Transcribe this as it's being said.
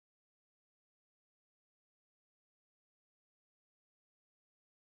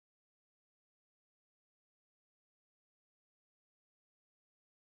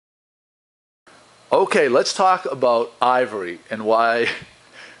Okay, let's talk about ivory and why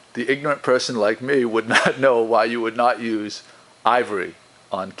the ignorant person like me would not know why you would not use ivory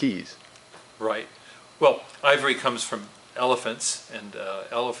on keys. Right. Well, ivory comes from elephants, and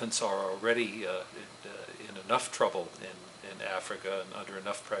elephants are already in enough trouble in Africa and under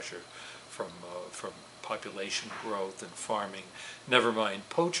enough pressure from population growth and farming. Never mind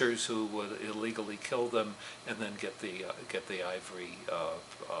poachers who would illegally kill them and then get the ivory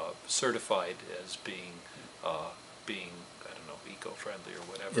certified as being I don't know, eco-friendly or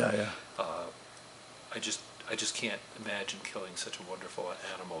whatever. Yeah, yeah. I just can't imagine killing such a wonderful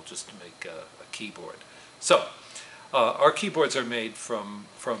animal just to make a keyboard. So, our keyboards are made from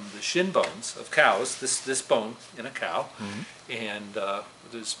the shin bones of cows. This bone in a cow, and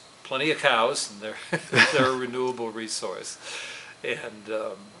there's plenty of cows, and they're a renewable resource, and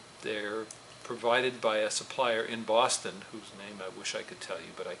they're provided by a supplier in Boston, whose name I wish I could tell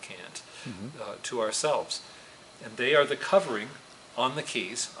you, but I can't, to ourselves, and they are the covering on the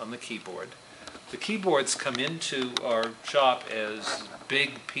keys on the keyboard. The keyboards come into our shop as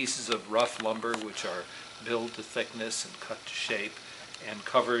big pieces of rough lumber, which are milled to thickness and cut to shape, and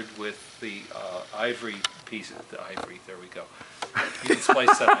covered with the ivory pieces. The ivory, there we go. You can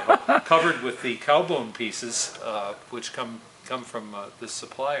splice that, I hope. Covered with the cowbone pieces, which come from this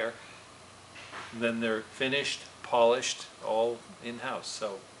supplier. And then they're finished, polished, all in-house.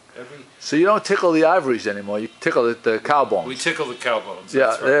 So you don't tickle the ivories anymore. You tickle the cow bones. We tickle the cow bones. Yeah,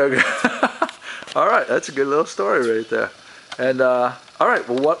 that's right. there we go. All right, that's a good little story right there. And all right,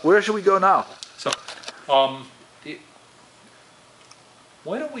 well, where should we go now? So,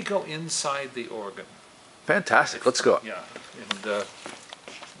 why don't we go inside the organ? Fantastic. Let's go. Yeah, and